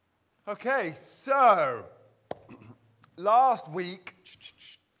Okay, so last week,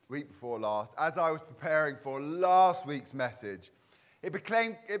 week before last, as I was preparing for last week's message, it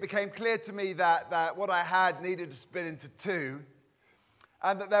became clear to me that what I had needed to split into two,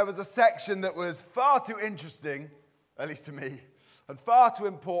 and that there was a section that was far too interesting, at least to me, and far too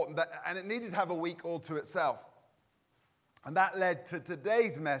important, and it needed to have a week all to itself. And that led to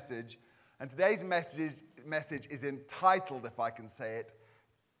today's message, and today's message is entitled, if I can say it,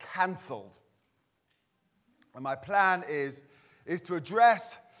 Cancelled. And my plan is to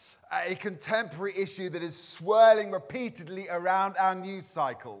address a contemporary issue that is swirling repeatedly around our news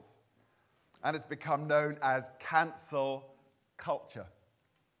cycles, and it's become known as cancel culture.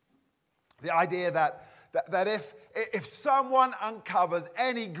 The idea that if someone uncovers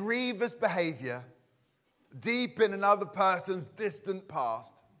any grievous behavior deep in another person's distant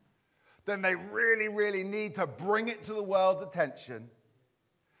past, then they really, really need to bring it to the world's attention,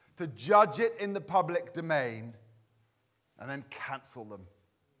 to judge it in the public domain, and then cancel them,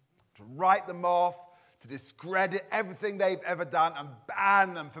 to write them off, to discredit everything they've ever done and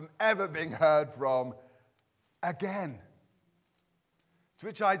ban them from ever being heard from again. To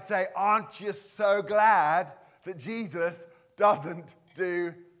which I'd say, aren't you so glad that Jesus doesn't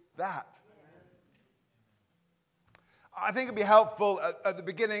do that? I think it'd be helpful at the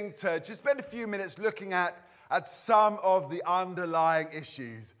beginning to just spend a few minutes looking at some of the underlying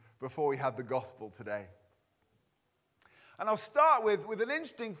issues before we have the gospel today. And I'll start with an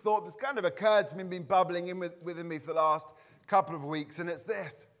interesting thought that's kind of occurred to me, been bubbling in within me for the last couple of weeks, and it's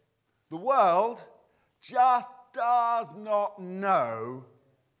this. The world just does not know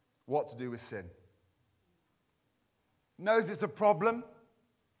what to do with sin. Knows it's a problem,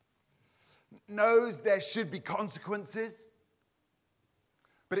 knows there should be consequences,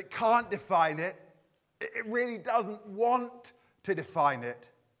 but it can't define it. It really doesn't want to define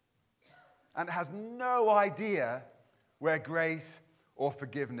it, and it has no idea where grace or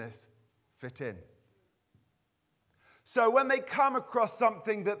forgiveness fit in. So when they come across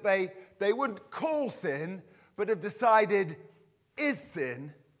something that they wouldn't call sin, but have decided is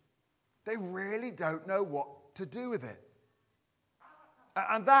sin, they really don't know what to do with it.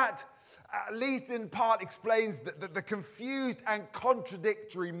 And that, at least in part, explains the confused and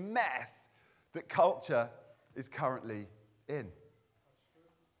contradictory mess that culture is currently in.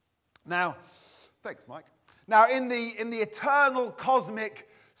 Now, thanks, Mike. Now, in the eternal, cosmic,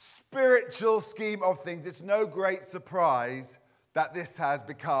 spiritual scheme of things, it's no great surprise that this has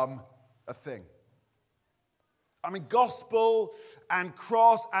become a thing. I mean, gospel and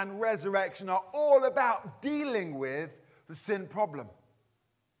cross and resurrection are all about dealing with the sin problem.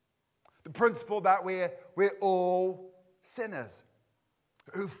 The principle that we're all sinners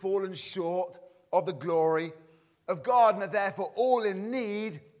who've fallen short of the glory of God and are therefore all in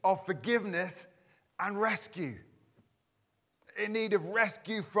need of forgiveness and rescue. In need of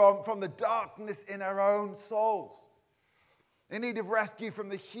rescue from the darkness in our own souls. In need of rescue from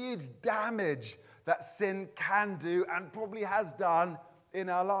the huge damage that sin can do and probably has done in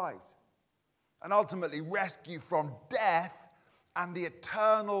our lives. And ultimately rescue from death and the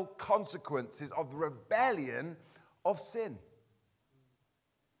eternal consequences of the rebellion of sin.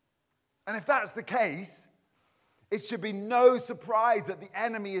 And if that's the case, it should be no surprise that the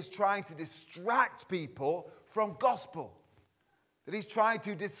enemy is trying to distract people from gospel. That he's trying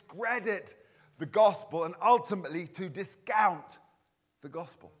to discredit the gospel and ultimately to discount the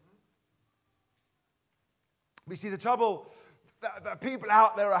gospel. We see the trouble that people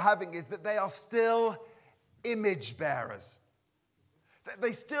out there are having is that they are still image bearers.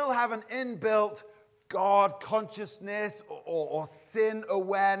 They still have an inbuilt God consciousness or sin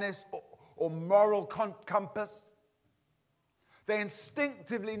awareness or moral compass. They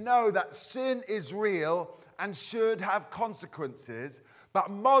instinctively know that sin is real and should have consequences, but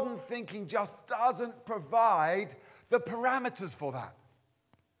modern thinking just doesn't provide the parameters for that.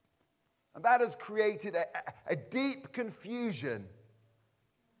 And that has created a deep confusion,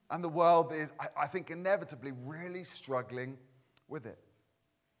 and the world is, I think, inevitably really struggling with it.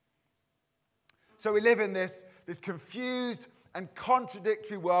 So we live in this confused and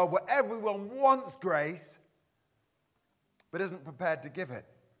contradictory world where everyone wants grace, but isn't prepared to give it.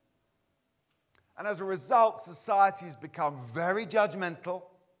 And as a result, society has become very judgmental,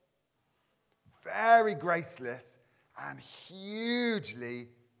 very graceless, and hugely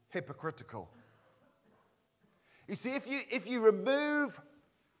hypocritical. You see, if you remove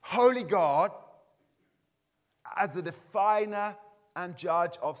holy God as the definer and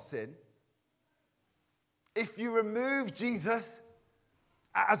judge of sin, if you remove Jesus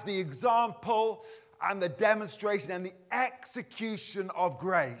as the example and the demonstration and the execution of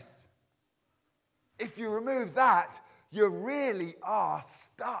grace, if you remove that, you really are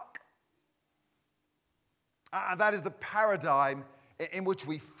stuck. And that is the paradigm in which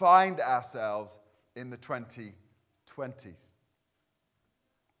we find ourselves in the 2020s.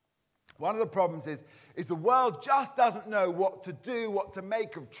 One of the problems is the world just doesn't know what to do, what to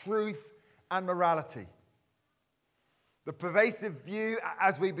make of truth and morality. The pervasive view,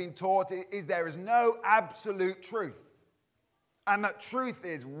 as we've been taught, is there is no absolute truth. And that truth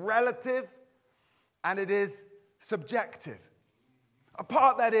is relative and it is subjective. A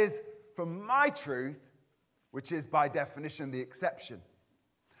part that is from my truth, which is by definition the exception.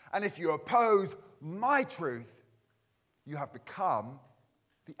 And if you oppose my truth, you have become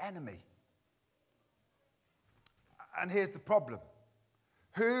the enemy. And here's the problem.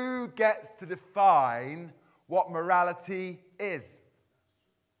 Who gets to define what morality is?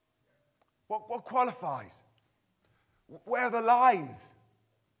 What qualifies? Where are the lines?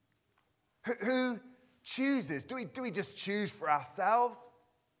 Who chooses? Do we just choose for ourselves?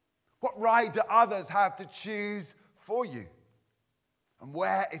 What right do others have to choose for you? And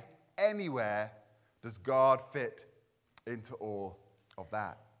where, if anywhere, does God fit into all of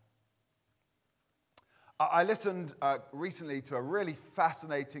that? I listened recently to a really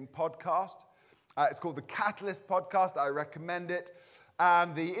fascinating podcast. It's called the Catalyst Podcast. I recommend it.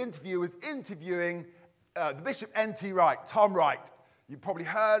 And the interviewer was interviewing the Bishop N.T. Wright, Tom Wright. You've probably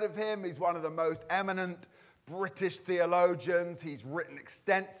heard of him. He's one of the most eminent British theologians. He's written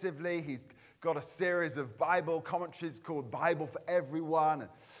extensively. He's got a series of Bible commentaries called Bible for Everyone.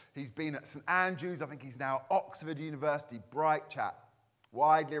 And he's been at St. Andrews. I think he's now at Oxford University. Bright chap.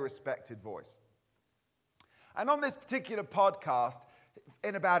 Widely respected voice. And on this particular podcast,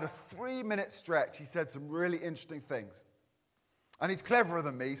 in about a 3-minute stretch, he said some really interesting things. And he's cleverer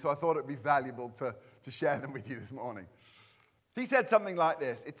than me, so I thought it'd be valuable to share them with you this morning. He said something like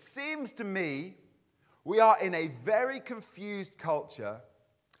this: "It seems to me we are in a very confused culture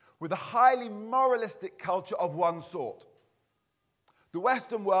with a highly moralistic culture of one sort. The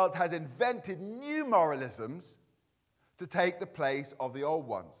Western world has invented new moralisms to take the place of the old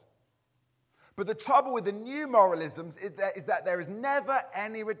ones. But the trouble with the new moralisms is that there is never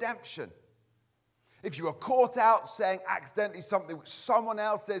any redemption. If you are caught out saying accidentally something which someone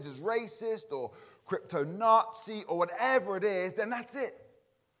else says is racist or crypto-Nazi or whatever it is, then that's it.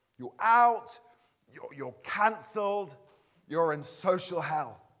 You're out, you're cancelled, you're in social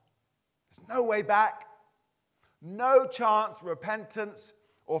hell. There's no way back, no chance for repentance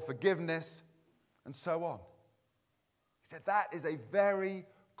or forgiveness, and so on." He said that is a very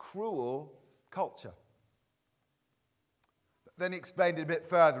cruel culture. Then he explained it a bit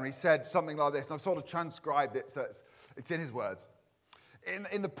further, and he said something like this, and I've sort of transcribed it, so it's in his words.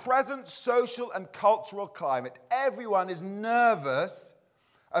 In the present social and cultural climate, everyone is nervous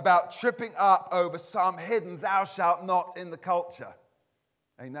about tripping up over some hidden thou shalt not in the culture.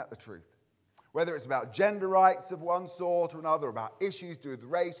 Ain't that the truth? Whether it's about gender rights of one sort or another, about issues to do with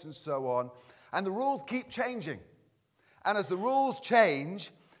race and so on. And the rules keep changing. And as the rules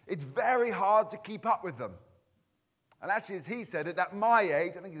change, it's very hard to keep up with them. And actually, as he said it, at my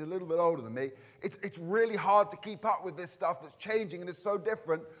age, I think he's a little bit older than me, it's really hard to keep up with this stuff that's changing and is so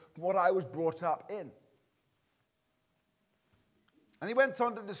different from what I was brought up in. And he went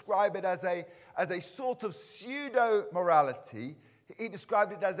on to describe it as a sort of pseudo-morality. He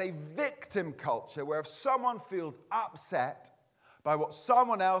described it as a victim culture, where if someone feels upset by what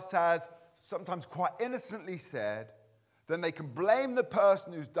someone else has sometimes quite innocently said, then they can blame the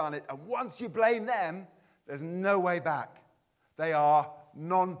person who's done it. And once you blame them, there's no way back. They are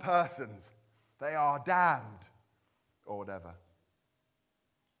non-persons. They are damned, or whatever.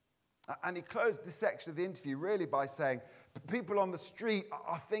 And he closed this section of the interview really by saying, people on the street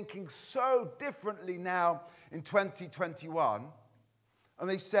are thinking so differently now in 2021. And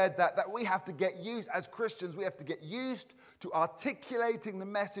they said that we have to get used, as Christians, we have to get used to articulating the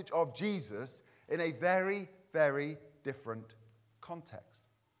message of Jesus in a very, very different context.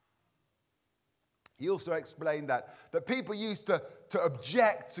 He also explained that people used to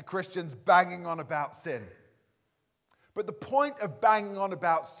object to Christians banging on about sin. But the point of banging on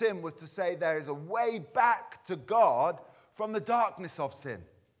about sin was to say there is a way back to God from the darkness of sin.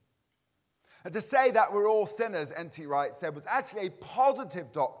 And to say that we're all sinners, N.T. Wright said, was actually a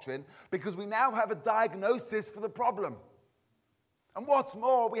positive doctrine because we now have a diagnosis for the problem. And what's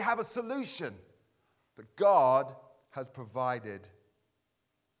more, we have a solution that God has provided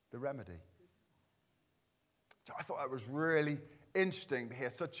the remedy. So I thought that was really interesting to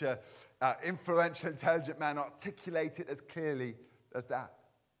hear such an influential, intelligent man articulate it as clearly as that.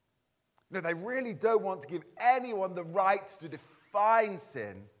 You know, they really don't want to give anyone the right to define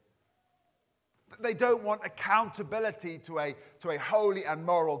sin. They don't want accountability to a holy and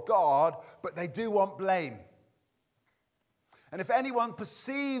moral God, but they do want blame. And if anyone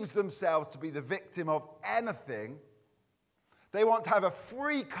perceives themselves to be the victim of anything, they want to have a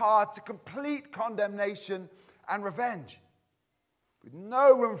free card to complete condemnation and revenge, with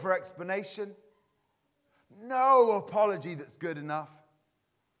no room for explanation, no apology that's good enough,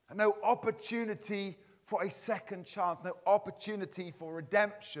 and no opportunity for a second chance, no opportunity for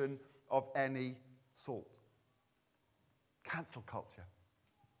redemption of any sort. Cancel culture.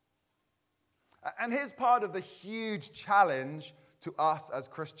 And here's part of the huge challenge to us as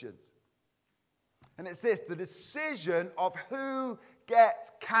Christians. And it's this: the decision of who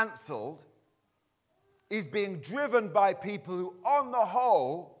gets cancelled is being driven by people who, on the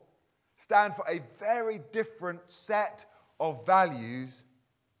whole, stand for a very different set of values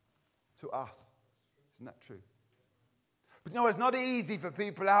to us. Isn't that true? But it's not easy for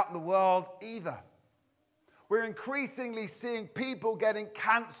people out in the world either. We're increasingly seeing people getting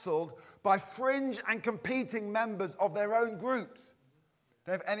cancelled by fringe and competing members of their own groups.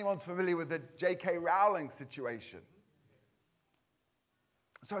 I don't know if anyone's familiar with the J.K. Rowling situation.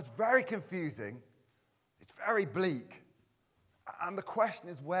 So it's very confusing. It's very bleak. And the question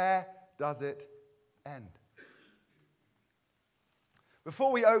is, where does it end?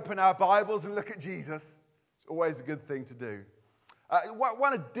 Before we open our Bibles and look at Jesus, it's always a good thing to do.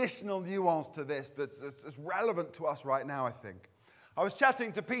 One additional nuance to this that's relevant to us right now, I think. I was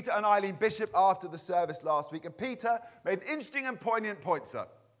chatting to Peter and Eileen Bishop after the service last week, and Peter made an interesting and poignant point, sir.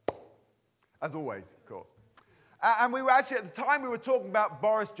 As always, of course. And we were actually, at the time, we were talking about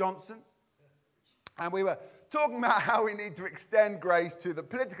Boris Johnson, and we were talking about how we need to extend grace to the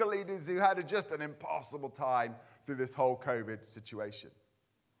political leaders who had just an impossible time through this whole COVID situation.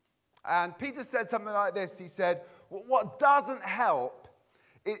 And Peter said something like this. He said, what doesn't help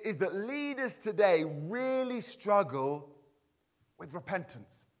is that leaders today really struggle with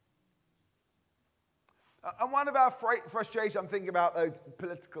repentance. And one of our frustrations, I'm thinking about those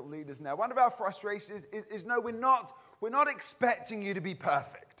political leaders now, one of our frustrations is no, we're not expecting you to be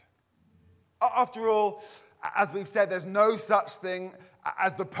perfect. After all, as we've said, there's no such thing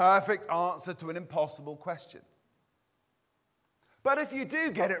as the perfect answer to an impossible question. But if you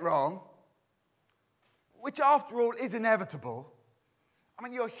do get it wrong, which after all is inevitable, I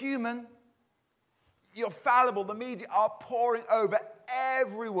mean, you're human, you're fallible, the media are pouring over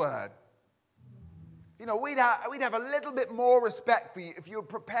every word. You know, we'd have a little bit more respect for you if you were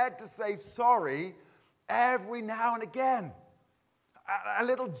prepared to say sorry every now and again. A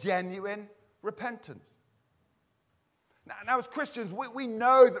little genuine repentance. Now as Christians, we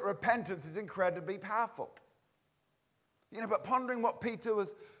know that repentance is incredibly powerful. You know, but pondering what Peter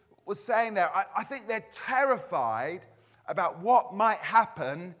was saying there, I think they're terrified about what might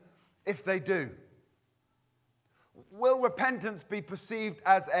happen if they do. Will repentance be perceived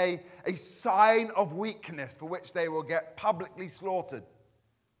as a sign of weakness for which they will get publicly slaughtered?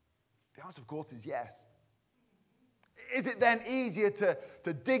 The answer, of course, is yes. Is it then easier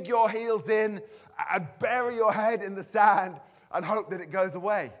to dig your heels in and bury your head in the sand and hope that it goes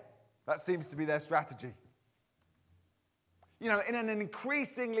away? That seems to be their strategy. You know, in an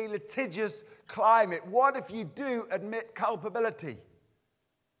increasingly litigious climate, what if you do admit culpability?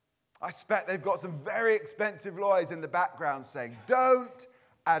 I expect they've got some very expensive lawyers in the background saying, don't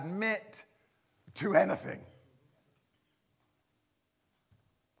admit to anything.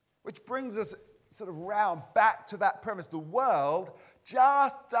 Which brings us sort of round back to that premise. The world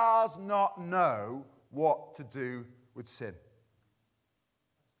just does not know what to do with sin.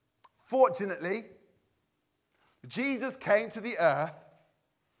 Fortunately, Jesus came to the earth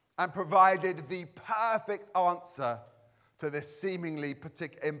and provided the perfect answer to this seemingly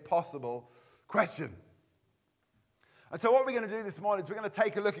impossible question. And so what we're going to do this morning is we're going to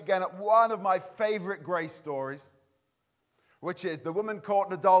take a look again at one of my favorite grace stories, which is the woman caught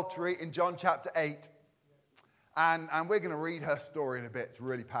in adultery in John chapter 8. And we're going to read her story in a bit. It's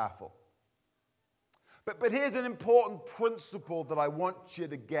really powerful. But here's an important principle that I want you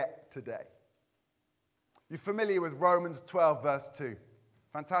to get today. You're familiar with Romans 12, verse 2.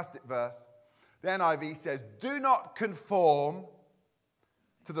 Fantastic verse. The NIV says, do not conform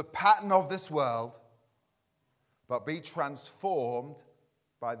to the pattern of this world, but be transformed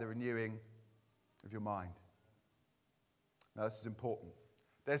by the renewing of your mind. Now, this is important.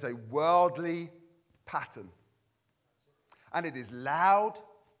 There's a worldly pattern, and it is loud,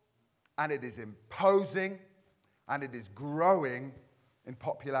 and it is imposing, and it is growing in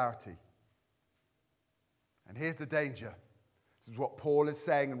popularity. And here's the danger. This is what Paul is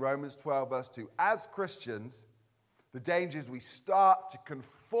saying in Romans 12, verse 2. As Christians, The danger is we start to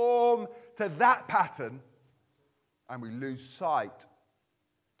conform to that pattern and we lose sight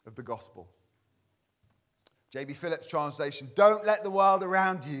of the gospel. J.B. Phillips' translation, don't let the world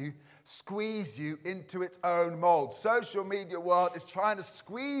around you squeeze you into its own mold. Social media world is trying to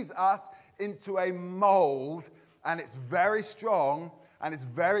squeeze us into a mold, and it's very strong, and it's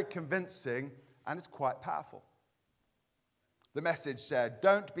very convincing, and it's quite powerful. The Message said,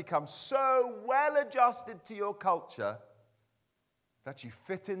 don't become so well adjusted to your culture that you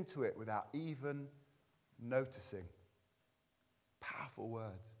fit into it without even noticing. Powerful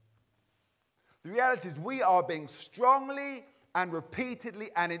words. The reality is we are being strongly and repeatedly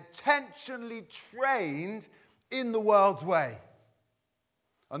and intentionally trained in the world's way.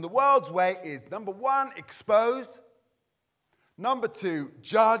 And the world's way is, number one, expose. Number two,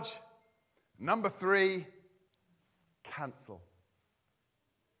 judge. Number three, cancel.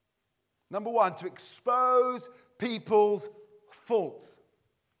 Number one, to expose people's faults,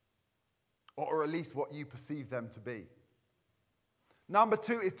 or at least what you perceive them to be. Number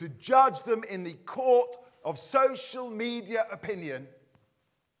two is to judge them in the court of social media opinion.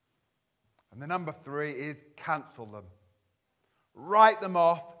 And the number three is cancel them. Write them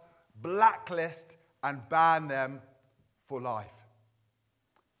off, blacklist, and ban them for life.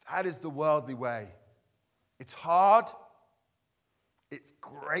 That is the worldly way. It's hard, it's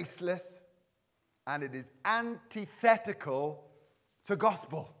graceless, and it is antithetical to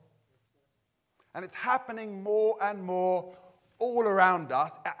gospel. And it's happening more and more all around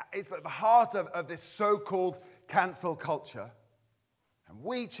us. It's at the heart of this so-called cancel culture. And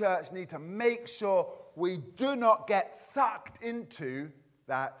we, church, need to make sure we do not get sucked into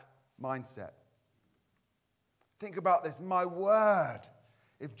that mindset. Think about this. My word,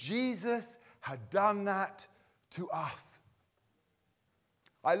 if Jesus had done that to us.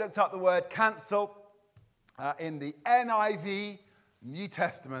 I looked up the word cancel in the NIV New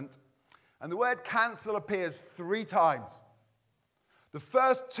Testament, and the word cancel appears 3 times. The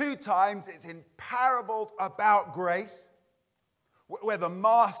first 2 times it's in parables about grace, where the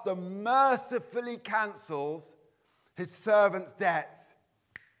master mercifully cancels his servant's debts,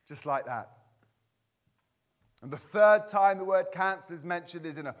 just like that. And the 3rd time the word cancel is mentioned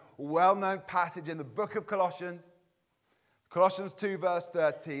is in a well-known passage in the book of Colossians. Colossians 2 verse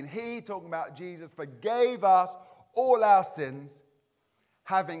 13. He, talking about Jesus, forgave us all our sins,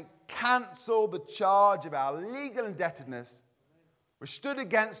 having cancelled the charge of our legal indebtedness, which stood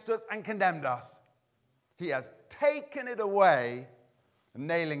against us and condemned us. He has taken it away,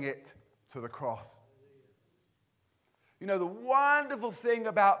 nailing it to the cross. You know, the wonderful thing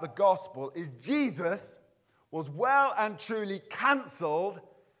about the gospel is Jesus was well and truly cancelled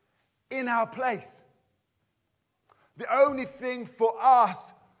in our place. The only thing for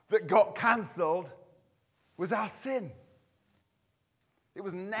us that got cancelled was our sin. It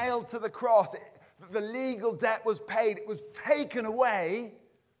was nailed to the cross. The legal debt was paid. It was taken away.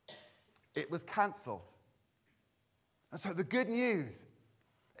 It was cancelled. And so the good news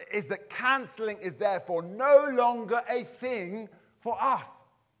is that cancelling is therefore no longer a thing for us.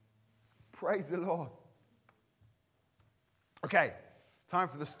 Praise the Lord. Okay, time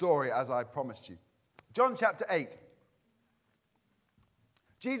for the story as I promised you. John chapter 8.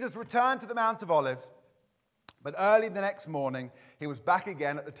 Jesus returned to the Mount of Olives, but early the next morning he was back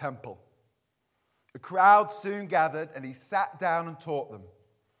again at the temple. The crowd soon gathered, and he sat down and taught them.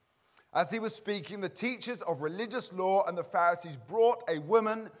 As he was speaking, the teachers of religious law and the Pharisees brought a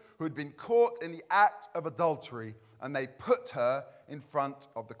woman who had been caught in the act of adultery, and they put her in front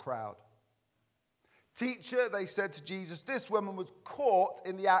of the crowd. Teacher, they said to Jesus, this woman was caught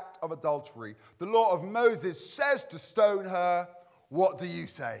in the act of adultery. The law of Moses says to stone her. What do you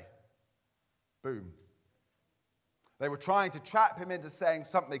say? Boom. They were trying to trap him into saying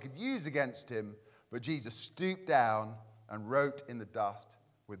something they could use against him, but Jesus stooped down and wrote in the dust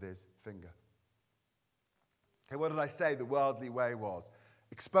with his finger. Okay, what did I say the worldly way was?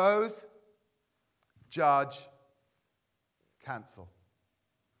 Expose, judge, cancel.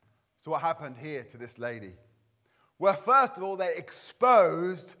 So what happened here to this lady? Well, first of all, they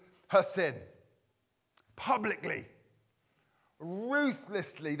exposed her sin publicly,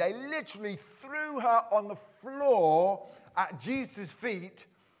 ruthlessly. They literally threw her on the floor at Jesus' feet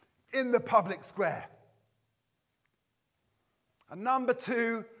in the public square. And number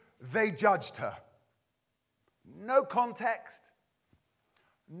 2, they judged her. No context,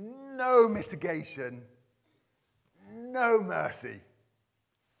 no mitigation, no mercy.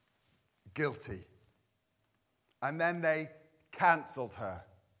 Guilty. And then they cancelled her.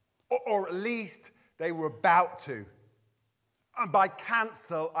 Or at least they were about to. And by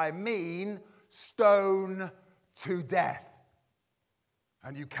cancel, I mean stone to death.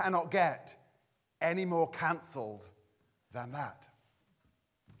 And you cannot get any more cancelled than that.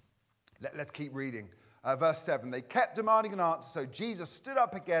 Let's keep reading. Verse 7, they kept demanding an answer, so Jesus stood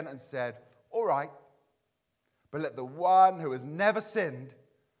up again and said, all right, but let the one who has never sinned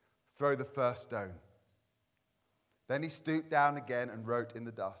throw the first stone. Then he stooped down again and wrote in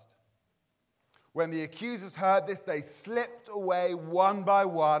the dust. When the accusers heard this, they slipped away one by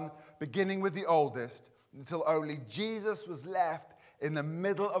one, beginning with the oldest, until only Jesus was left in the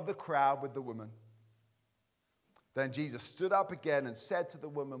middle of the crowd with the woman. Then Jesus stood up again and said to the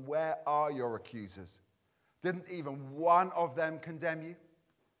woman, where are your accusers? Didn't even one of them condemn you?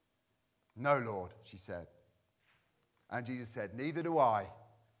 No, Lord, she said. And Jesus said, neither do I.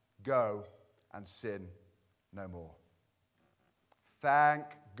 Go and sin no more. Thank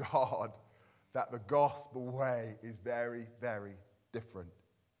God that the gospel way is very, very different.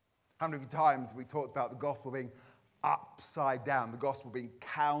 How many times we talked about the gospel being upside down, the gospel being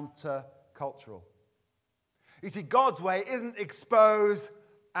counter-cultural? You see, God's way isn't expose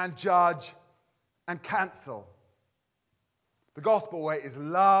and judge and cancel. The gospel way is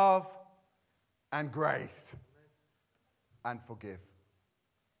love and grace and forgive.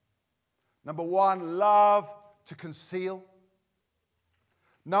 Number one, love to conceal.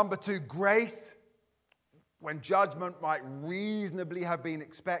 Number two, grace when judgment might reasonably have been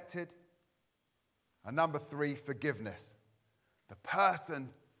expected. And number three, forgiveness. The person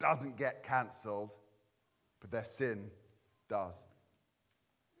doesn't get cancelled, but their sin does.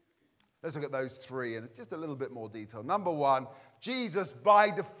 Let's look at those three in just a little bit more detail. Number one, Jesus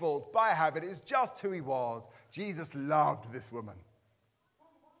by default, by habit, is just who he was. Jesus loved this woman.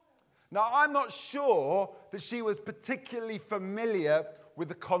 Now, I'm not sure that she was particularly familiar with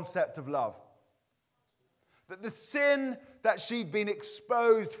the concept of love. That the sin that she'd been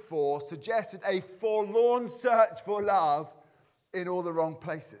exposed for suggested a forlorn search for love in all the wrong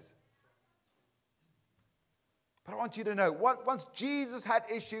places. But I want you to know, once Jesus had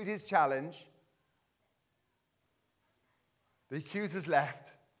issued his challenge, the accusers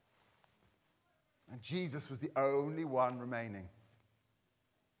left, and Jesus was the only one remaining.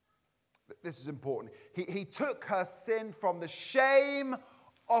 This is important. He took her sin from the shame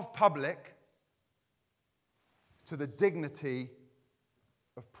of public to the dignity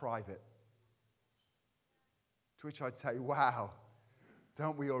of private. To which I'd say, wow,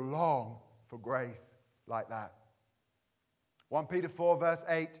 don't we all long for grace like that? 1 Peter 4 verse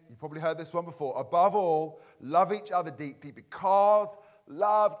 8, you probably heard this one before. Above all, love each other deeply because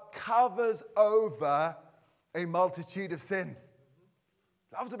love covers over a multitude of sins.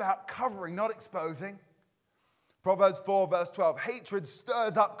 Love's about covering, not exposing. Proverbs 4 verse 12, hatred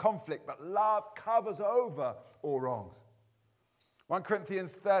stirs up conflict, but love covers over all wrongs. 1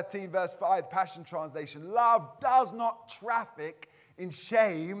 Corinthians 13 verse 5, Passion Translation, love does not traffic in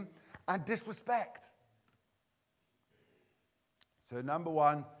shame and disrespect. So number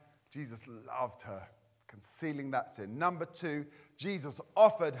one, Jesus loved her, concealing that sin. Number two, Jesus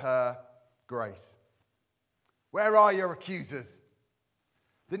offered her grace. Where are your accusers?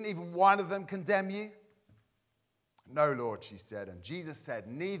 Didn't even one of them condemn you? No, Lord, she said. And Jesus said,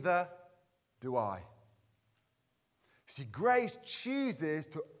 neither do I. See, grace chooses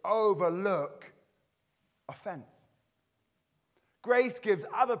to overlook offense. Grace gives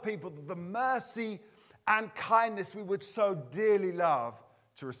other people the mercy and kindness we would so dearly love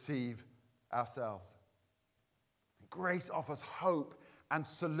to receive ourselves. Grace offers hope and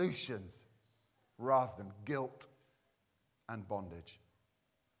solutions rather than guilt and bondage.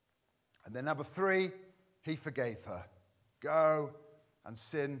 And then number three, he forgave her. Go and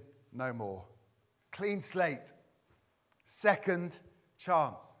sin no more. Clean slate. Second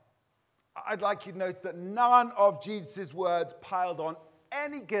chance. I'd like you to notice that none of Jesus' words piled on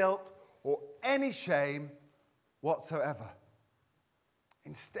any guilt or any shame whatsoever.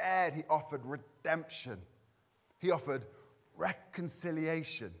 Instead, he offered redemption. He offered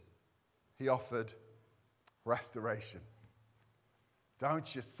reconciliation. He offered restoration.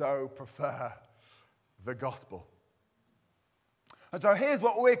 Don't you so prefer the gospel? And so here's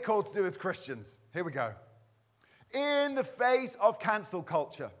what we're called to do as Christians. Here we go. In the face of cancel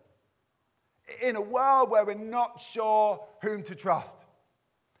culture, in a world where we're not sure whom to trust,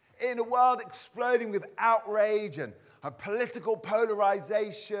 in a world exploding with outrage and political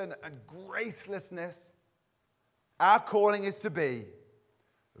polarization and gracelessness, our calling is to be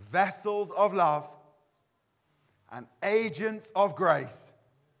vessels of love and agents of grace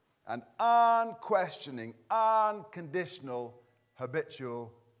and unquestioning, unconditional,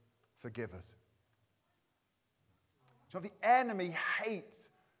 habitual forgivers. So the enemy hates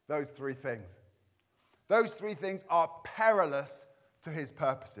those three things. Those three things are perilous to his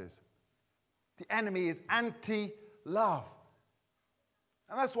purposes. The enemy is anti-love.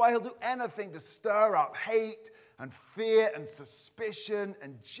 And that's why he'll do anything to stir up hate and fear and suspicion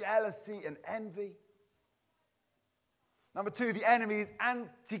and jealousy and envy. Number two, the enemy is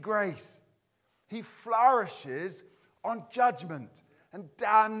anti-grace. He flourishes on judgment and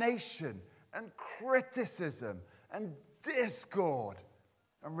damnation and criticism and discord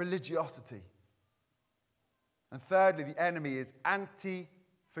and religiosity. And thirdly, the enemy is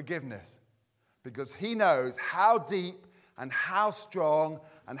anti-forgiveness, because he knows how deep and how strong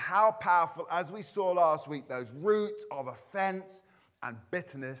and how powerful, as we saw last week, those roots of offense and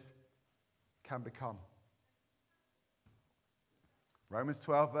bitterness can become. Romans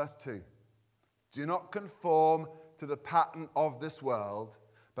 12, verse 2. Do not conform to the pattern of this world,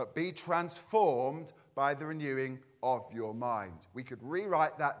 but be transformed by the renewing of your mind. We could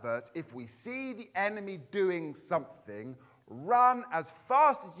rewrite that verse. If we see the enemy doing something, run as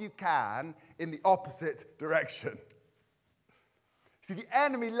fast as you can in the opposite direction. See, the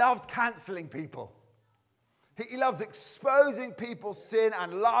enemy loves cancelling people. He loves exposing people's sin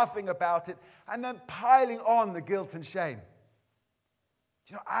and laughing about it and then piling on the guilt and shame.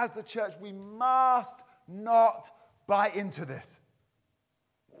 You know, as the church, we must not buy into this.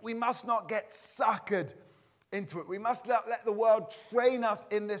 We must not get suckered into it. We must let the world train us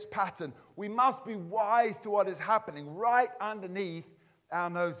in this pattern. We must be wise to what is happening right underneath our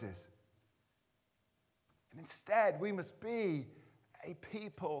noses. And instead, we must be a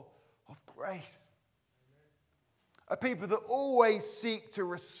people of grace. A people that always seek to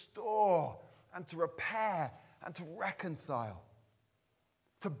restore and to repair and to reconcile.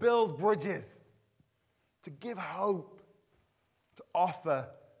 To build bridges. To give hope. To offer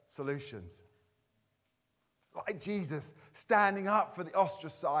solutions. Like Jesus, standing up for the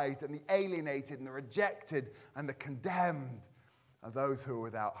ostracized and the alienated and the rejected and the condemned and those who are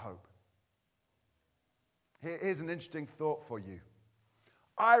without hope. Here's an interesting thought for you.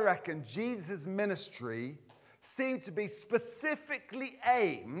 I reckon Jesus' ministry seemed to be specifically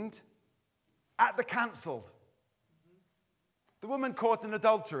aimed at the cancelled. The woman caught in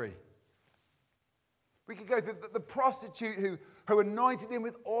adultery. We could go through the prostitute who anointed him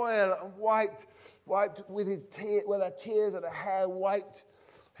with oil and wiped with her tears and her hair, wiped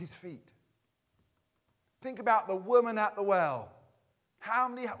his feet. Think about the woman at the well. How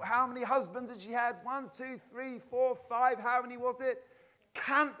many husbands had she had? 1, 2, 3, 4, 5. How many was it?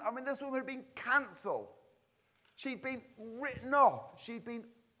 This woman had been cancelled. She'd been written off. She'd been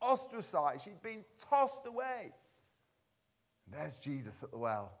ostracized. She'd been tossed away. And there's Jesus at the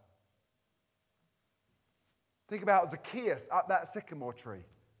well. Think about Zacchaeus up that sycamore tree.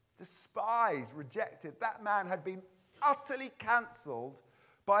 Despised, rejected. That man had been utterly cancelled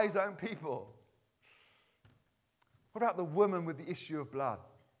by his own people. What about the woman with the issue of blood?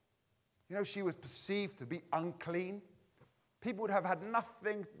 You know, she was perceived to be unclean. People would have had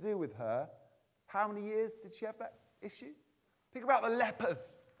nothing to do with her. How many years did she have that issue? Think about the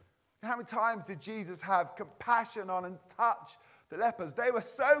lepers. How many times did Jesus have compassion on and touch the lepers? They were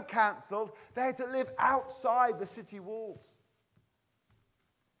so cancelled, they had to live outside the city walls.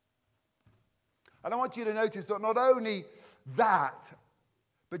 And I want you to notice that not only that,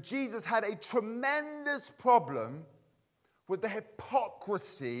 but Jesus had a tremendous problem with the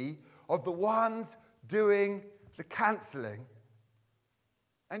hypocrisy of the ones doing the cancelling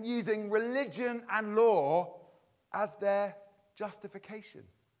and using religion and law as their justification.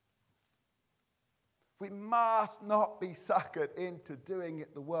 We must not be suckered into doing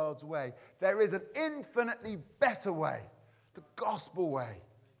it the world's way. There is an infinitely better way, the gospel way.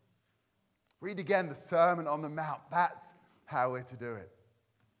 Read again the Sermon on the Mount. That's how we're to do it.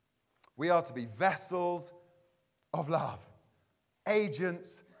 We are to be vessels of love,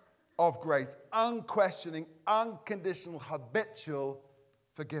 agents of grace, unquestioning, unconditional, habitual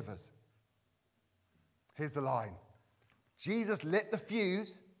forgivers. Here's the line. Jesus lit the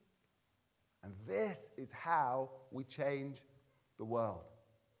fuse, and this is how we change the world.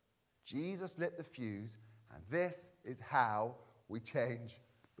 Jesus lit the fuse, and this is how we change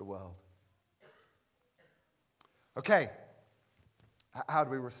the world. Okay, how do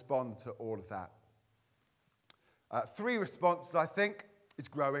we respond to all of that? 3 responses, I think. It's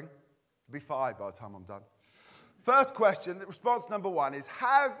growing. It'll be 5 by the time I'm done. First question, response number 1 is,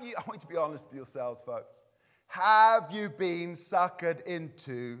 I want you to be honest with yourselves, folks. Have you been suckered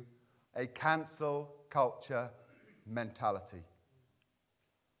into a cancel culture mentality?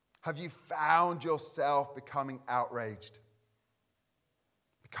 Have you found yourself becoming outraged,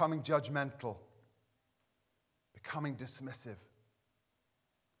 becoming judgmental, becoming dismissive?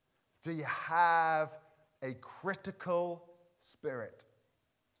 Do you have a critical spirit?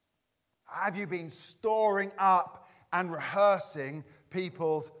 Have you been storing up and rehearsing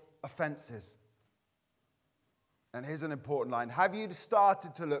people's offenses? And here's an important line. Have you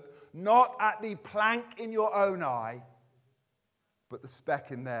started to look not at the plank in your own eye, but the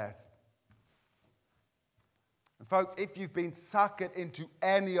speck in theirs? And folks, if you've been suckered into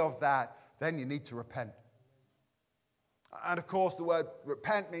any of that, then you need to repent. And of course, the word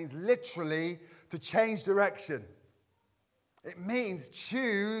repent means literally to change direction. It means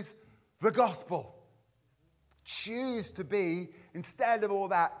choose the gospel. Choose to be, instead of all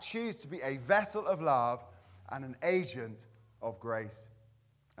that, choose to be a vessel of love and an agent of grace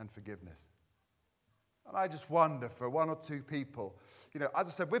and forgiveness. And I just wonder for one or two people, as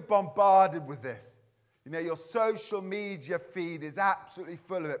I said, we're bombarded with this. Your social media feed is absolutely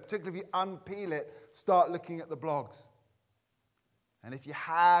full of it. Particularly if you unpeel it, start looking at the blogs. And if you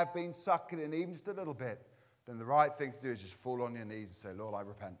have been suckered in even just a little bit, then the right thing to do is just fall on your knees and say, Lord, I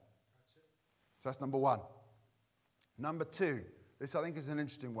repent. So that's number one. Number two, this I think is an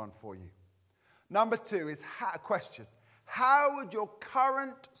interesting one for you. Number two is a question. How would your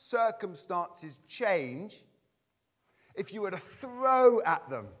current circumstances change if you were to throw at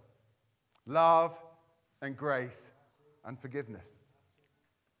them love and grace and forgiveness?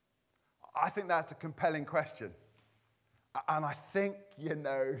 I think that's a compelling question. And I think you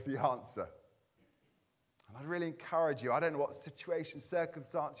know the answer. And I'd really encourage you. I don't know what situation,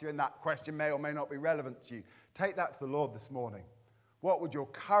 circumstance you're in. That question may or may not be relevant to you. Take that to the Lord this morning. What would your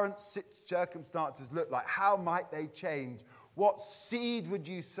current circumstances look like? How might they change? What seed would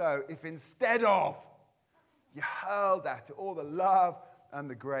you sow if instead of you hurled at it all the love and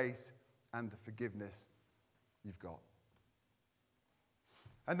the grace and the forgiveness you've got?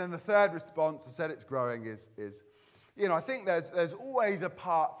 And then the third response, I said it's growing, is I think there's always a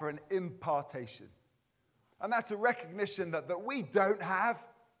part for an impartation. And that's a recognition that we don't have,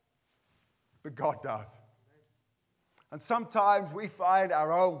 but God does. And sometimes we find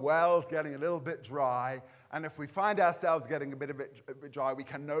our own wells getting a little bit dry. And if we find ourselves getting a bit dry, we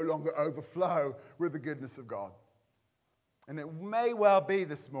can no longer overflow with the goodness of God. And it may well be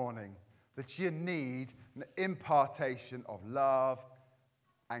this morning that you need an impartation of love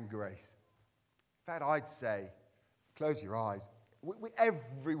and grace. In fact, I'd say, close your eyes.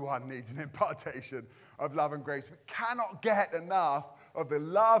 Everyone needs an impartation of love and grace. We cannot get enough of the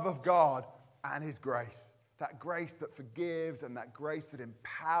love of God and his grace. That grace that forgives and that grace that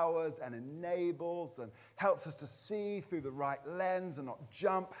empowers and enables and helps us to see through the right lens and not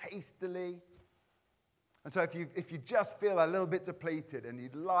jump hastily. And so if you just feel a little bit depleted and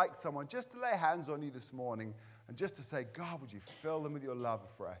you'd like someone just to lay hands on you this morning and just to say, God, would you fill them with your love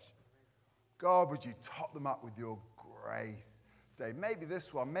afresh? God, would you top them up with your grace today? Maybe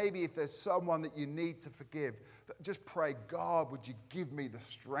this one, maybe if there's someone that you need to forgive, just pray, God, would you give me the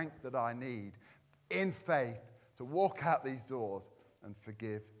strength that I need in faith to walk out these doors and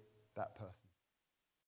forgive that person.